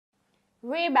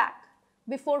Way back,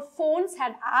 before phones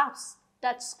had apps,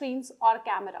 touch screens or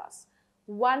cameras,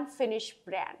 one Finnish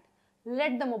brand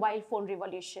led the mobile phone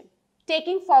revolution.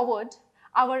 Taking forward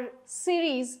our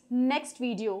series next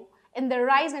video in the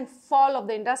rise and fall of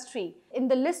the industry, in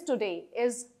the list today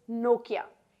is Nokia.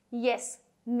 Yes,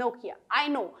 Nokia. I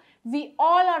know we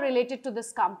all are related to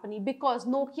this company because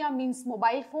Nokia means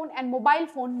mobile phone and mobile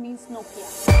phone means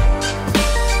Nokia.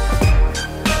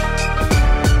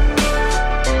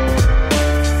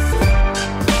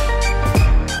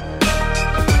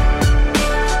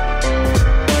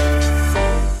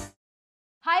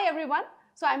 Hi everyone,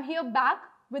 so I'm here back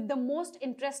with the most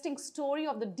interesting story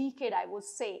of the decade, I would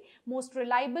say, most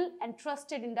reliable and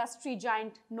trusted industry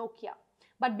giant Nokia.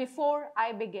 But before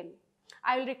I begin,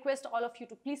 I will request all of you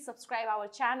to please subscribe our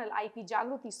channel IP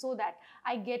Jagruti so that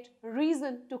I get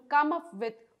reason to come up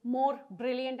with more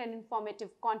brilliant and informative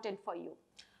content for you.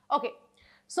 Okay,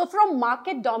 so from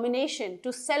market domination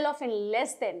to sell off in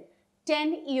less than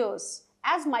 10 years,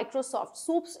 as Microsoft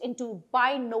swoops in to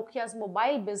buy Nokia's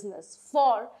mobile business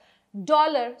for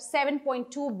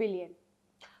 $7.2 billion.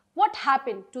 What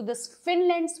happened to this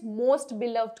Finland's most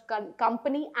beloved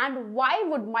company and why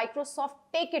would Microsoft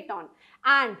take it on?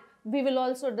 And we will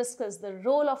also discuss the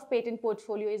role of patent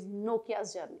portfolio in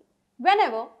Nokia's journey.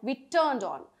 Whenever we turned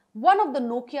on one of the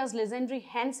Nokia's legendary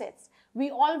handsets,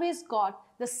 we always got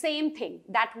the same thing,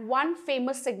 that one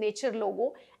famous signature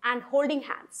logo and holding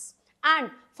hands.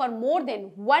 And for more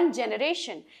than one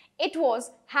generation, it was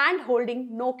hand-holding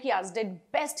Nokias did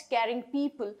best carrying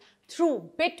people through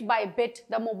bit by bit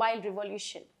the mobile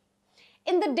revolution.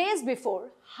 In the days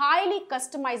before highly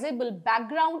customizable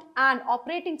background and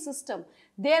operating system,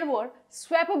 there were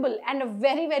swappable and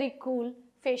very cool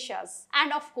fascias.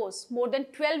 And of course, more than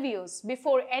 12 years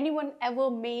before anyone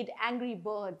ever made Angry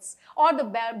Birds or the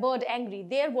bird angry,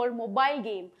 there were mobile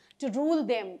game to rule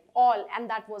them all, and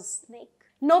that was Snake.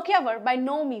 Nokia were by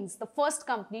no means the first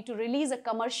company to release a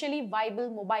commercially viable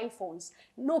mobile phones.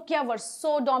 Nokia were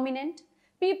so dominant,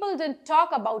 people didn't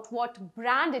talk about what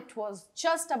brand it was,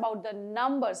 just about the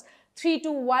numbers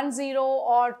 3210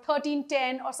 or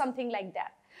 1310 or something like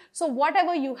that. So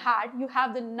whatever you had, you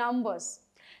have the numbers.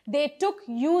 They took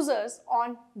users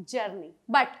on journey.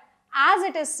 But as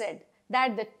it is said,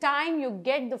 that the time you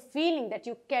get the feeling that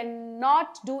you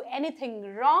cannot do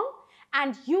anything wrong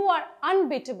and you are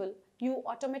unbeatable, you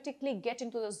automatically get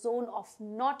into the zone of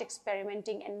not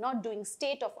experimenting and not doing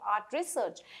state-of-art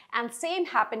research. And same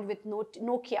happened with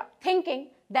Nokia, thinking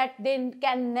that they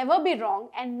can never be wrong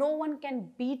and no one can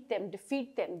beat them,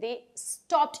 defeat them. They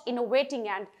stopped innovating,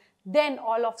 and then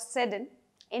all of a sudden,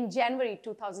 in January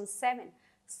 2007,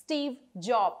 Steve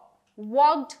Jobs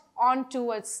walked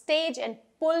onto a stage and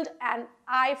pulled an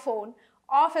iPhone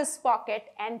off his pocket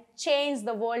and changed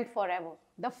the world forever.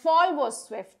 The fall was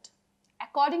swift.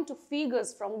 According to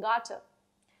figures from Gartner,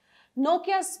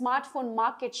 Nokia's smartphone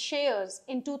market shares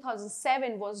in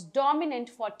 2007 was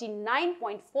dominant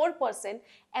 49.4%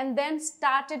 and then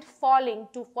started falling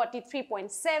to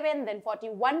 43.7%, then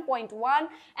 41.1%,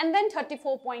 and then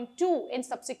 34.2% in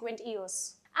subsequent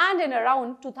years. And in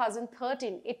around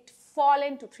 2013, it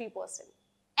fallen to 3%.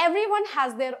 Everyone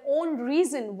has their own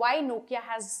reason why Nokia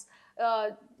has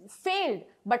failed,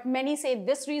 but many say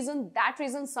this reason, that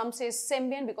reason, some say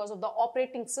Symbian because of the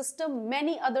operating system,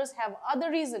 many others have other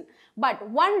reason. But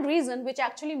one reason which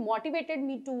actually motivated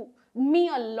me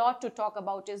a lot to talk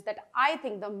about is that I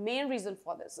think the main reason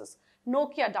for this is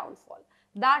Nokia downfall.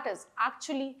 That is,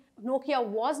 actually Nokia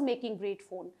was making great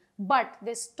phone, but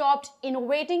they stopped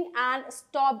innovating and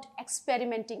stopped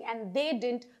experimenting, and they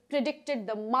didn't predicted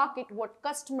the market, what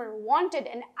customer wanted.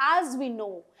 And as we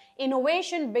know,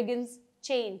 innovation begins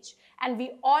change, and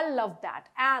we all love that.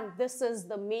 And this is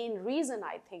the main reason,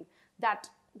 I think, that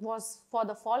was for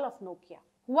the fall of Nokia.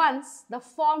 Once, the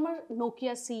former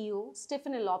Nokia CEO,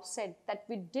 Stephen Elop, said that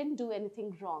we didn't do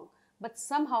anything wrong, but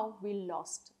somehow we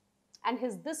lost. And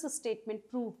this statement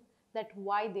proved that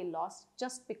why they lost,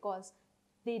 just because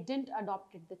they didn't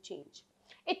adopt the change.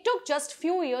 It took just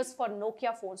few years for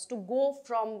Nokia phones to go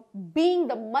from being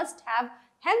the must-have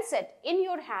handset in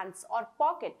your hands or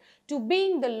pocket to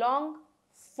being the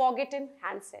long-forgotten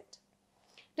handset.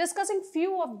 Discussing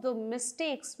few of the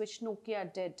mistakes which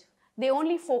Nokia did, they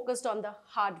only focused on the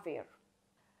hardware.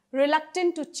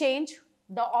 Reluctant to change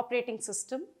the operating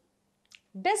system,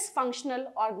 dysfunctional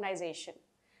organization,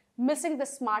 missing the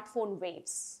smartphone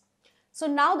waves. So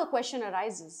now the question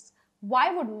arises,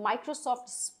 why would Microsoft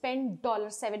spend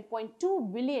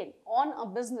 $7.2 billion on a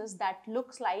business that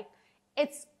looks like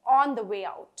it's on the way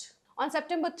out? On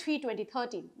September 3,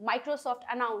 2013, Microsoft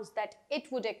announced that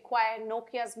it would acquire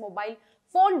Nokia's mobile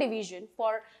phone division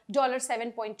for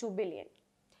 $7.2 billion.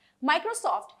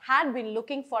 Microsoft had been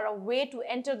looking for a way to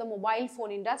enter the mobile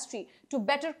phone industry to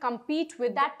better compete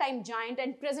with that time giant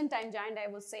and present time giant,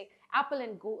 I would say, Apple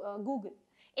and Google.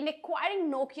 In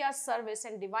acquiring Nokia's service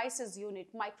and devices unit,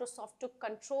 Microsoft took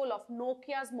control of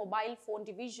Nokia's mobile phone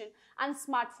division and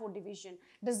smartphone division,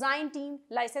 design team,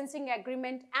 licensing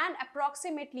agreement, and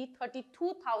approximately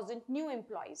 32,000 new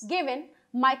employees. Given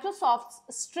Microsoft's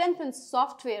strength in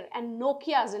software and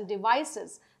Nokia's in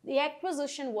devices, the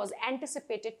acquisition was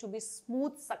anticipated to be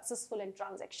smooth, successful in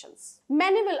transactions.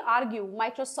 Many will argue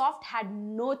Microsoft had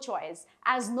no choice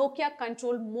as Nokia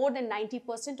controlled more than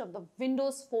 90% of the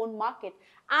Windows Phone market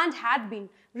and had been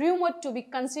rumored to be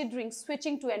considering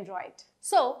switching to Android.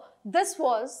 So this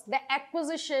was the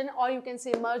acquisition, or you can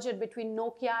say merger, between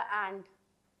Nokia and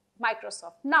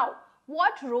Microsoft. Now,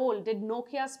 what role did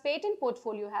Nokia's patent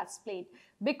portfolio has played?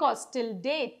 Because till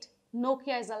date,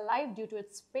 Nokia is alive due to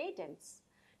its patents.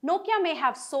 Nokia may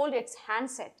have sold its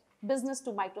handset business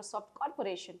to Microsoft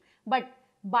Corporation, but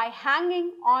by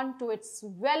hanging on to its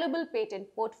valuable patent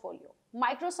portfolio,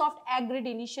 Microsoft agreed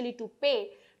initially to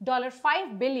pay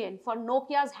 $5 billion for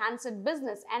Nokia's handset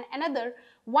business and another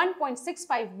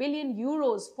 1.65 billion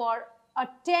euros for a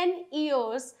 10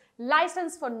 years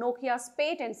license for Nokia's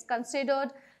patents, considered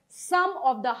some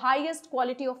of the highest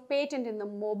quality of patent in the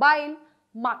mobile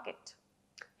market.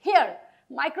 Here,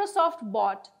 Microsoft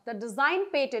bought the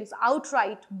design patents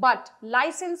outright but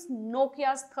licensed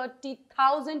Nokia's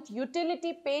 30,000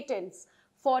 utility patents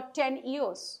for 10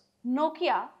 years.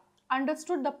 Nokia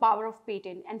understood the power of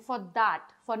patent, and for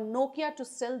Nokia to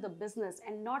sell the business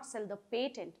and not sell the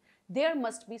patent, there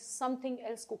must be something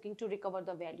else cooking to recover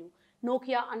the value.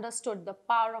 Nokia understood the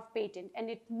power of patent, and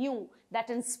it knew that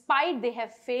in spite they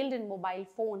have failed in mobile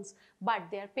phones, but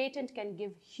their patent can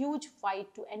give huge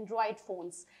fight to Android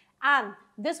phones. And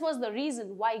this was the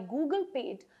reason why Google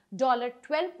paid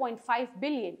 $12.5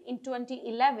 billion in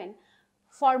 2011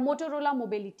 for Motorola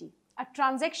Mobility, a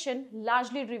transaction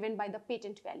largely driven by the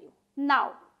patent value.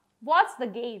 Now, what's the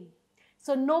game?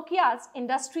 So Nokia's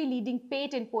industry-leading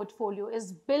patent portfolio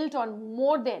is built on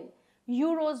more than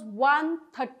euros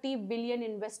 130 billion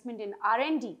investment in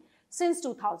R&D since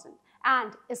 2000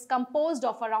 and is composed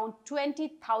of around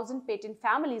 20,000 patent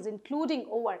families, including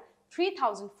over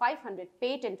 3,500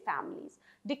 patent families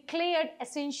declared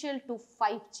essential to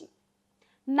 5G.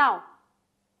 Now,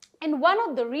 in one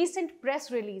of the recent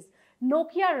press releases,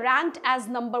 Nokia ranked as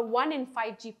 #1 in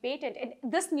 5G patent, and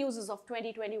this news is of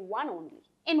 2021 only.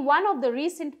 In one of the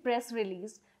recent press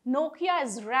releases, Nokia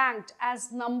is ranked as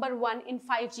 #1 in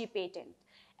 5G patent.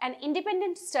 An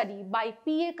independent study by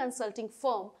PA consulting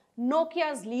firm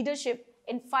Nokia's leadership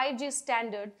in 5G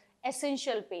standard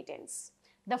essential patents.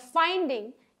 The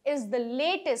finding is the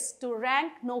latest to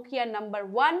rank Nokia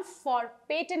 #1 for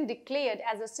patent declared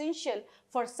as essential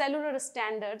for cellular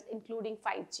standards including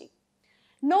 5G.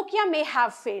 Nokia may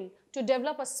have failed to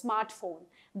develop a smartphone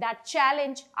that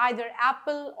challenged either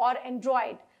Apple or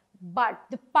Android, but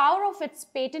the power of its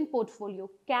patent portfolio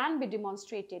can be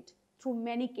demonstrated through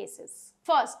many cases.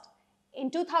 First, in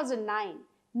 2009,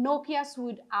 Nokia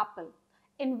sued Apple,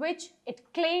 in which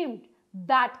it claimed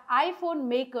that iPhone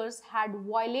makers had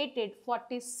violated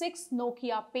 46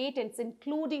 Nokia patents,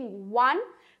 including one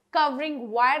covering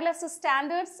wireless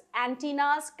standards,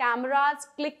 antennas, cameras,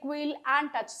 click wheel,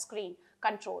 and touchscreen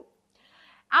control.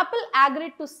 Apple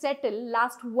agreed to settle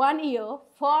last 1 year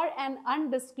for an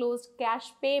undisclosed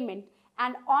cash payment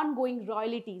and ongoing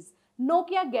royalties.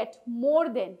 Nokia gets more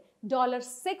than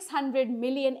 $600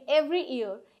 million every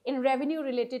year in revenue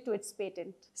related to its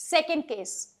patent. Second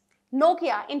case,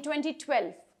 Nokia in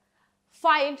 2012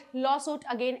 filed lawsuit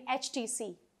against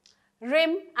HTC,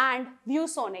 RIM and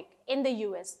ViewSonic in the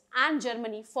US and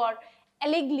Germany for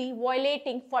allegedly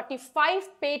violating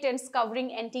 45 patents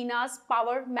covering antennas,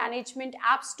 power management,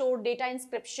 app store, data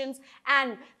inscriptions,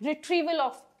 and retrieval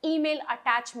of email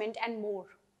attachment and more.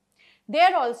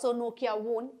 There also Nokia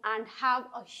won and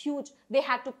they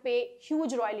had to pay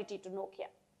huge royalty to Nokia.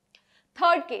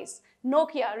 Third case,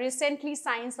 Nokia recently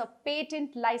signs a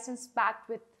patent license pact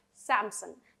with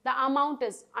Samsung. The amount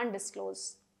is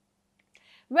undisclosed.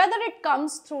 Whether it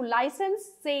comes through license,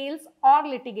 sales, or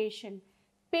litigation,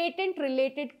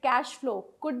 patent-related cash flow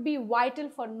could be vital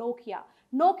for Nokia.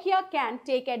 Nokia can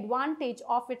take advantage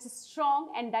of its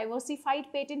strong and diversified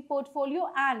patent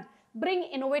portfolio and bring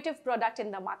innovative product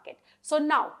in the market. So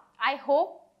now, I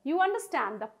hope you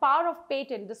understand the power of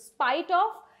patent. Despite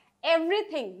of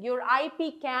everything, your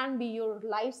IP can be your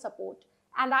life support.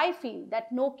 And I feel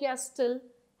that Nokia still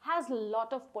has a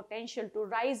lot of potential to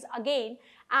rise again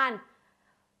and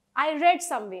I read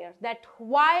somewhere that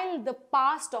while the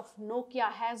past of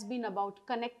Nokia has been about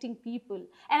connecting people,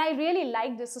 and I really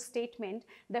like this statement,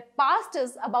 the past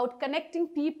is about connecting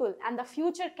people and the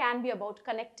future can be about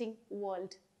connecting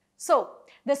world. So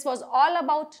this was all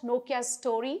about Nokia's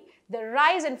story, the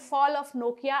rise and fall of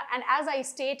Nokia, and as I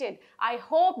stated, I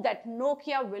hope that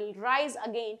Nokia will rise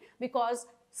again because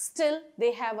still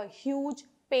they have a huge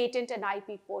patent and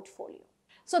IP portfolio.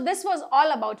 So this was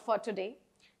all about for today.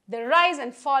 The rise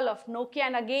and fall of Nokia,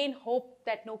 and again hope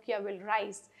that Nokia will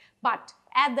rise. But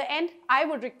at the end, I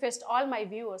would request all my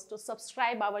viewers to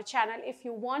subscribe our channel if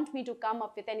you want me to come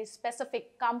up with any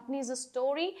specific company's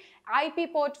story,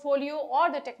 IP portfolio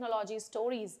or the technology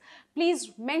stories.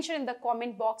 Please mention in the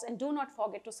comment box and do not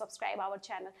forget to subscribe our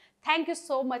channel. Thank you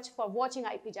so much for watching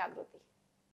IP Jagruti.